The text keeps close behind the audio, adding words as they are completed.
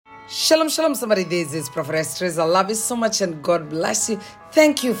Shalom, shalom, somebody. This is Prophetess Trizah. I love you so much and God bless you.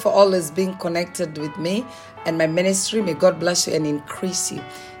 Thank you for always being connected with me and my ministry. May God bless you and increase you.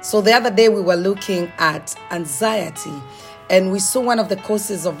 So the other day we were looking at anxiety, and we saw one of the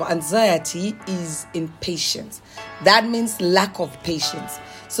causes of anxiety is impatience. That means lack of patience.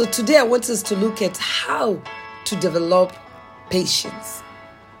 So today I want us to look at how to develop patience.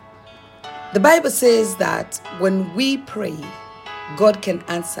 The Bible says that when we pray, God can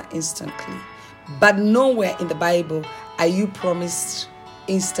answer instantly. But nowhere in the Bible are you promised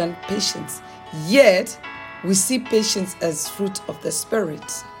instant patience. Yet, we see patience as fruit of the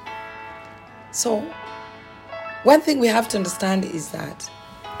Spirit. So, one thing we have to understand is that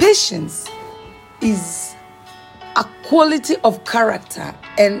patience is a quality of character,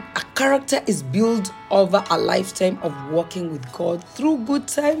 and a character is built over a lifetime of walking with God through good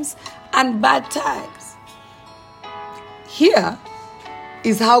times and bad times. Here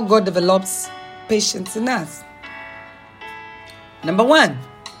is how God develops patience in us. Number one,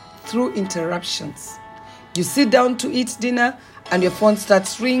 through interruptions. You sit down to eat dinner and your phone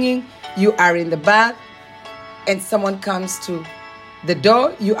starts ringing. You are in the bath and someone comes to the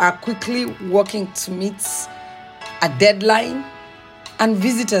door. You are quickly walking to meet a deadline and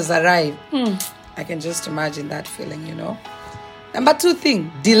visitors arrive. I can just imagine that feeling, Number two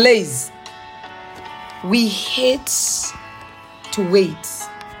thing, delays. We hate to wait.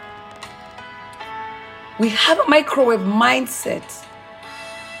 We have a microwave mindset.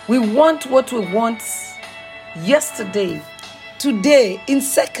 We want what we want yesterday, today, in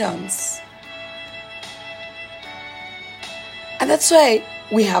seconds. And that's why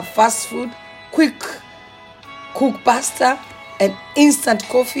we have fast food, quick cook pasta, and instant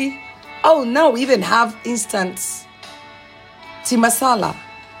coffee. Oh, now we even have instant tea masala.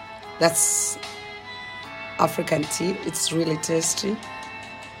 That's African tea. It's really tasty.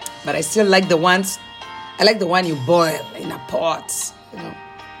 But I still like the one you boil in a pot,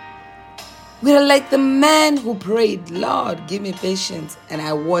 We're like the man who prayed, Lord, give me patience, and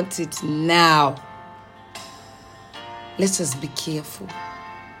I want it now. Let us be careful.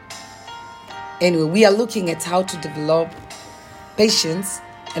 Anyway, we are looking at how to develop patience.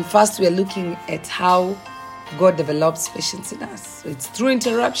 And first, we are looking at how God develops patience in us. So it's through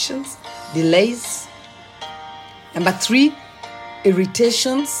interruptions, delays. Number three,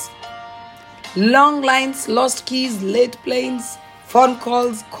 irritations, long lines, lost keys, late planes, phone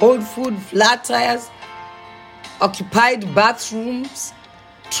calls, cold food, flat tires, occupied bathrooms,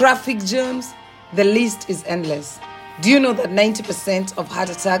 traffic jams. The list is endless. Do you know that 90% of heart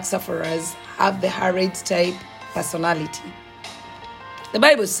attack sufferers have the hurried type personality? The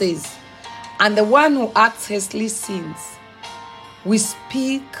Bible says, and the one who acts hastily sins. We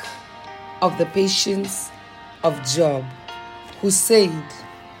speak of the patience of Job, who said,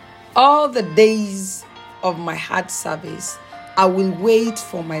 all the days of my hard service, I will wait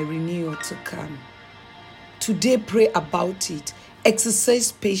for my renewal to come. Today, pray about it.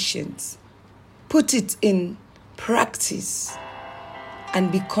 Exercise patience. Put it in practice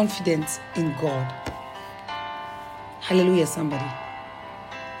and be confident in God. Hallelujah, somebody.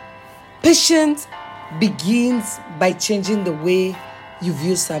 Patience begins by changing the way you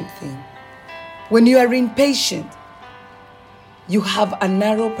view something. When you are impatient, you have a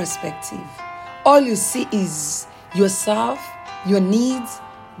narrow perspective. All you see is yourself, your needs,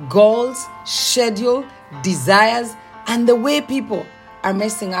 goals, schedule, desires, and the way people are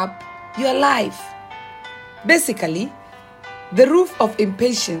messing up your life. Basically, the root of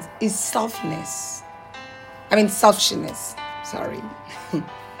impatience is selfishness.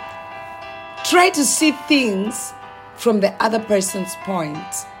 Try to see things from the other person's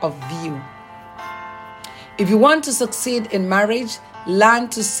point of view. If you want to succeed in marriage, learn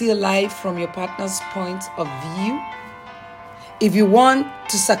to see life from your partner's point of view. If you want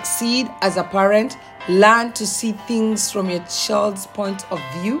to succeed as a parent, learn to see things from your child's point of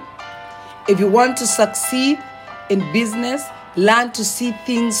view. If you want to succeed in business, learn to see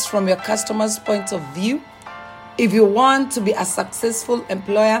things from your customer's point of view. If you want to be a successful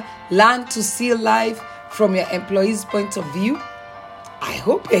employer, learn to see life from your employee's point of view. I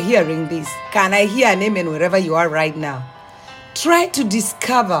hope you're hearing this. Can I hear an amen wherever you are right now? Try to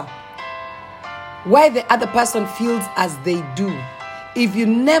discover why the other person feels as they do. If you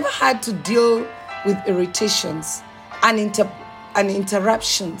never had to deal with irritations and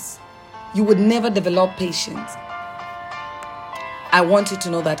interruptions, you would never develop patience. I want you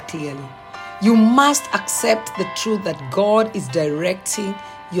to know that clearly. You must accept the truth that God is directing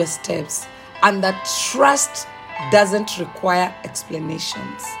your steps and that trust doesn't require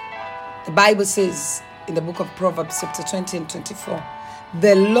explanations. The Bible says in the book of Proverbs chapter 20 and 24,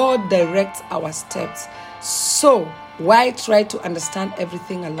 The Lord directs our steps. So why try to understand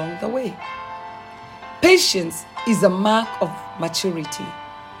everything along the way? Patience is a mark of maturity.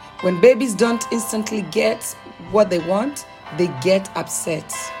 When babies don't instantly get what they want, they get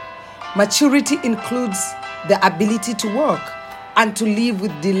upset. Maturity includes the ability to work and to live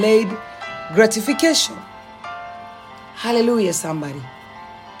with delayed gratification. Hallelujah, somebody.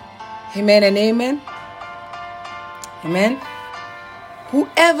 Amen and amen. Amen.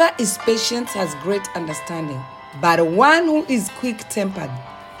 Whoever is patient has great understanding, but one who is quick-tempered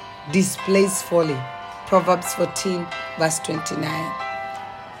displays folly. Proverbs 14, verse 29.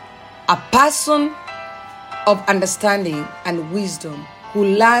 A person of understanding and wisdom who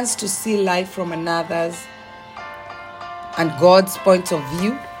learns to see life from another's and God's point of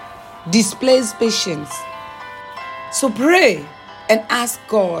view displays patience. So pray and ask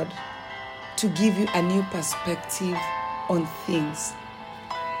God to give you a new perspective on things,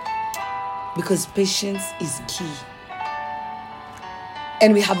 because patience is key.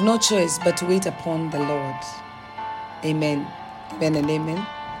 And we have no choice but to wait upon the Lord. Amen. Amen and amen.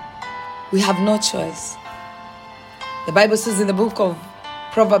 We have no choice. The Bible says in the book of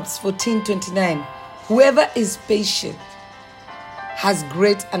Proverbs 14:29, whoever is patient has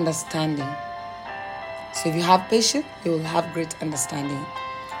great understanding. So if you have patience, you will have great understanding.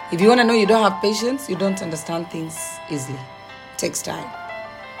 If you want to know you don't have patience, you don't understand things easily. It takes time.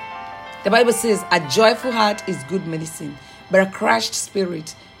 The Bible says a joyful heart is good medicine, but a crushed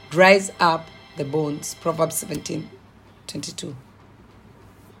spirit dries up the bones. Proverbs 17:22.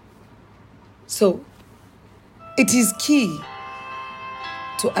 So it is key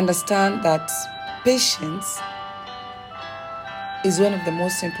to understand that patience is one of the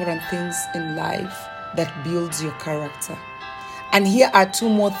most important things in life that builds your character. And here are two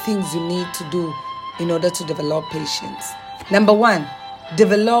more things you need to do in order to develop patience. Number one,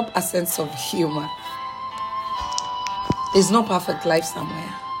 develop a sense of humor. There's no perfect life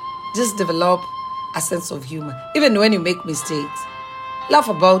somewhere. Just develop a sense of humor. Even when you make mistakes, laugh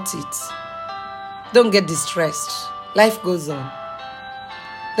about it. Don't get distressed. Life goes on.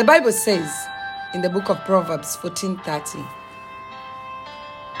 The Bible says in the book of Proverbs 14:30,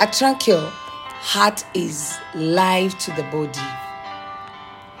 a tranquil heart is life to the body.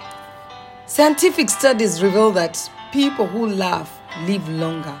 Scientific studies reveal that people who laugh live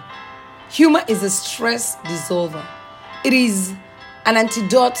longer. Humor is a stress dissolver. It is an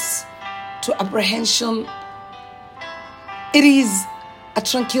antidote to apprehension. It is a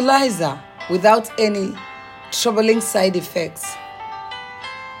tranquilizer without any troubling side effects.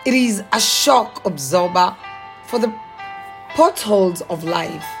 It is a shock absorber for the potholes of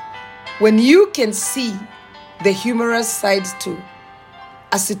life. When you can see the humorous side to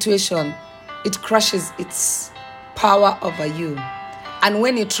a situation, it crushes its power over you. And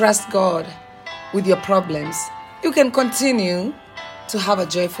when you trust God with your problems, you can continue to have a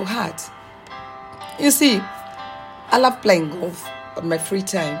joyful heart. You see, I love playing golf on my free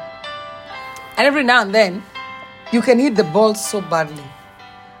time. And every now and then, you can hit the ball so badly.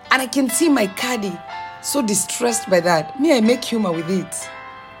 And I can see my caddy so distressed by that. Me, I make humor with it.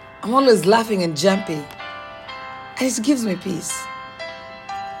 I'm always laughing and jumping. And it gives me peace.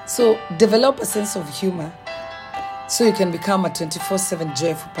 So develop a sense of humor so you can become a 24/7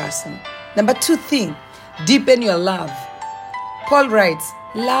 joyful person. Number two thing, deepen your love. Paul writes,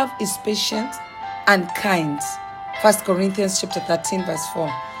 love is patient and kind. 1 Corinthians chapter 13, verse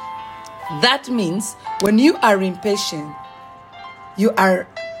 4. That means when you are impatient, you are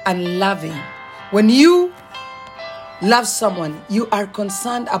unloving. When you love someone, you are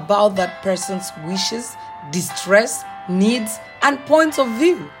concerned about that person's wishes, distress, needs, and points of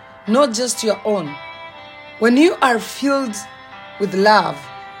view, not just your own. When you are filled with love,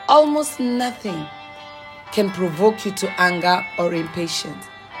 almost nothing can provoke you to anger or impatience.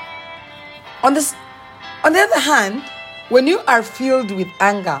 On the other hand, when you are filled with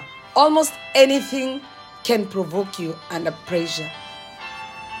anger, almost anything can provoke you under pressure.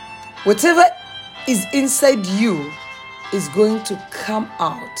 Whatever is inside you is going to come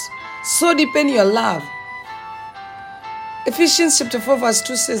out. So deepen your love. Ephesians chapter 4 verse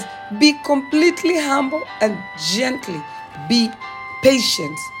 2 says, be completely humble and gently. Be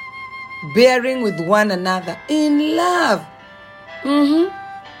patient, bearing with one another in love.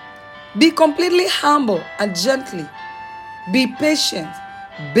 Be completely humble and gently. Be patient,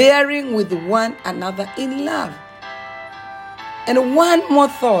 bearing with one another in love. And one more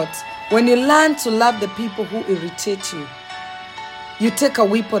thought. When you learn to love the people who irritate you, you take a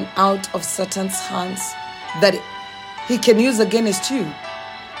weapon out of Satan's hands that he can use against you.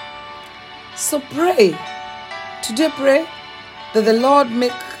 So pray. Today pray that the Lord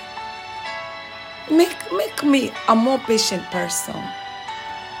make me a more patient person.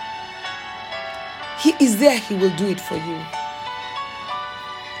 He is there. He will do it for you.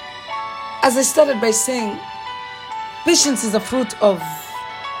 As I started by saying, patience is a fruit of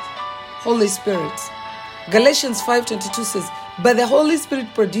Holy Spirit. Galatians 5:22 says, but the Holy Spirit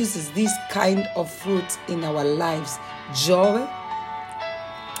produces this kind of fruit in our lives.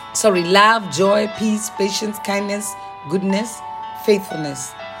 Love, joy, peace, patience, kindness, goodness,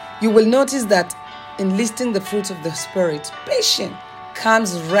 faithfulness. You will notice that in listing the fruits of the Spirit, patience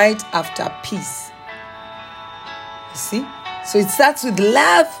comes right after peace. You see? So it starts with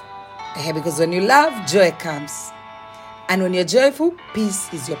love, because when you love, joy comes. And when you're joyful,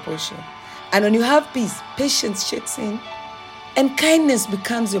 peace is your portion. And when you have peace, patience checks in, and kindness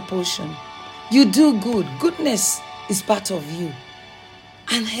becomes your portion. You do good. Goodness is part of you.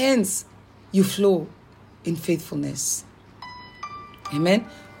 And hence, you flow in faithfulness. Amen?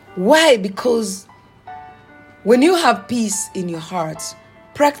 Why? Because when you have peace in your heart,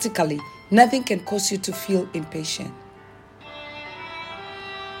 practically, nothing can cause you to feel impatient.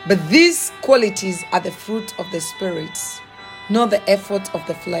 But these qualities are the fruit of the Spirit, not the effort of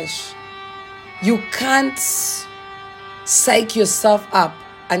the flesh. You can't psych yourself up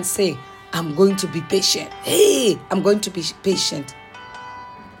and say, I'm going to be patient. Hey, I'm going to be patient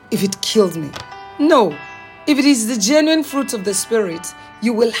if it kills me. No. If it is the genuine fruit of the Spirit,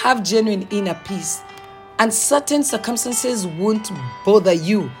 you will have genuine inner peace. And certain circumstances won't bother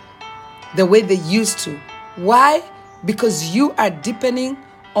you the way they used to. Why? Because you are depending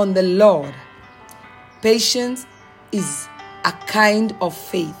on the Lord. Patience is a kind of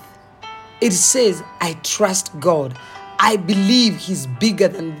faith. It says, I trust God. I believe He's bigger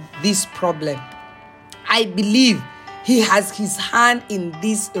than this problem. I believe He has His hand in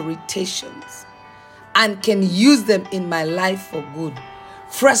these irritations and can use them in my life for good.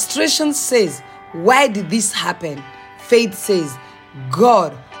 Frustration says, why did this happen? Faith says,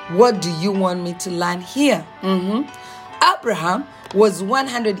 God, what do you want me to learn here? Abraham was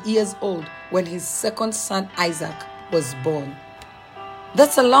 100 years old when his second son Isaac was born.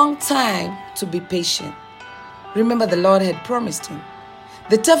 That's a long time to be patient. Remember, the Lord had promised him.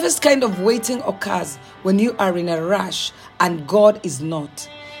 The toughest kind of waiting occurs when you are in a rush and God is not.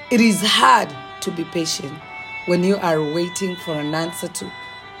 It is hard to be patient when you are waiting for an answer to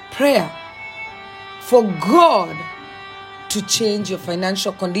prayer. For God to change your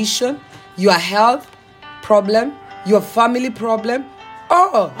financial condition, your health problem, your family problem,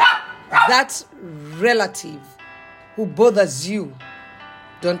 or that relative who bothers you.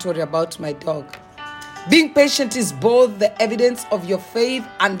 Don't worry about my dog. Being patient is both the evidence of your faith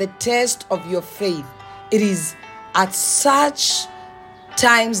and the test of your faith. It is at such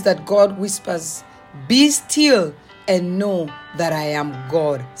times that God whispers, be still and know that I am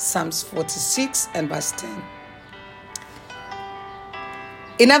God. Psalms 46 and verse 10.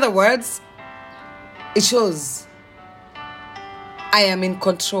 In other words, it shows I am in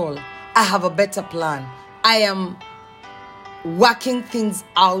control. I have a better plan. I am working things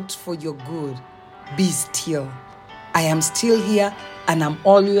out for your good. Be still. I am still here and I'm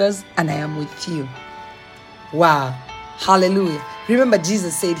all yours and I am with you. Wow. Hallelujah. Remember,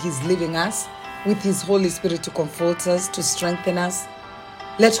 Jesus said He's leaving us with His Holy Spirit to comfort us, to strengthen us.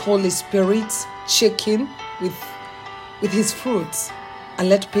 Let Holy Spirit check in with His fruits and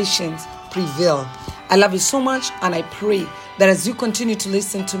let patience prevail. I love you so much, and I pray that as you continue to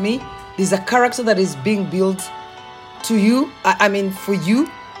listen to me, there's a character that is being built to you, for you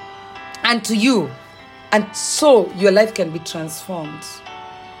and to you. And so your life can be transformed.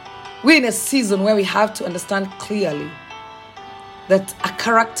 We're in a season where we have to understand clearly that a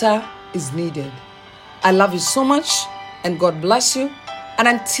character is needed. I love you so much, and God bless you. And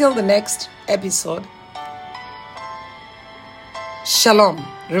until the next episode, Shalom.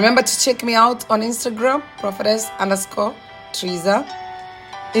 Remember to check me out on Instagram, Prophetess_Trizah.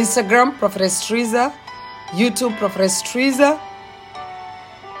 Instagram, Prophetess Trizah. YouTube, Prophetess Trizah.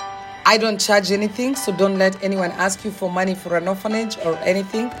 I don't charge anything, so don't let anyone ask you for money for an orphanage or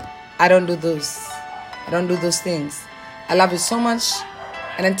anything. I don't do those. I don't do those things. I love you so much.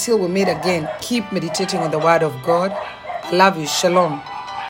 And until we meet again, keep meditating on the Word of God. I love you. Shalom.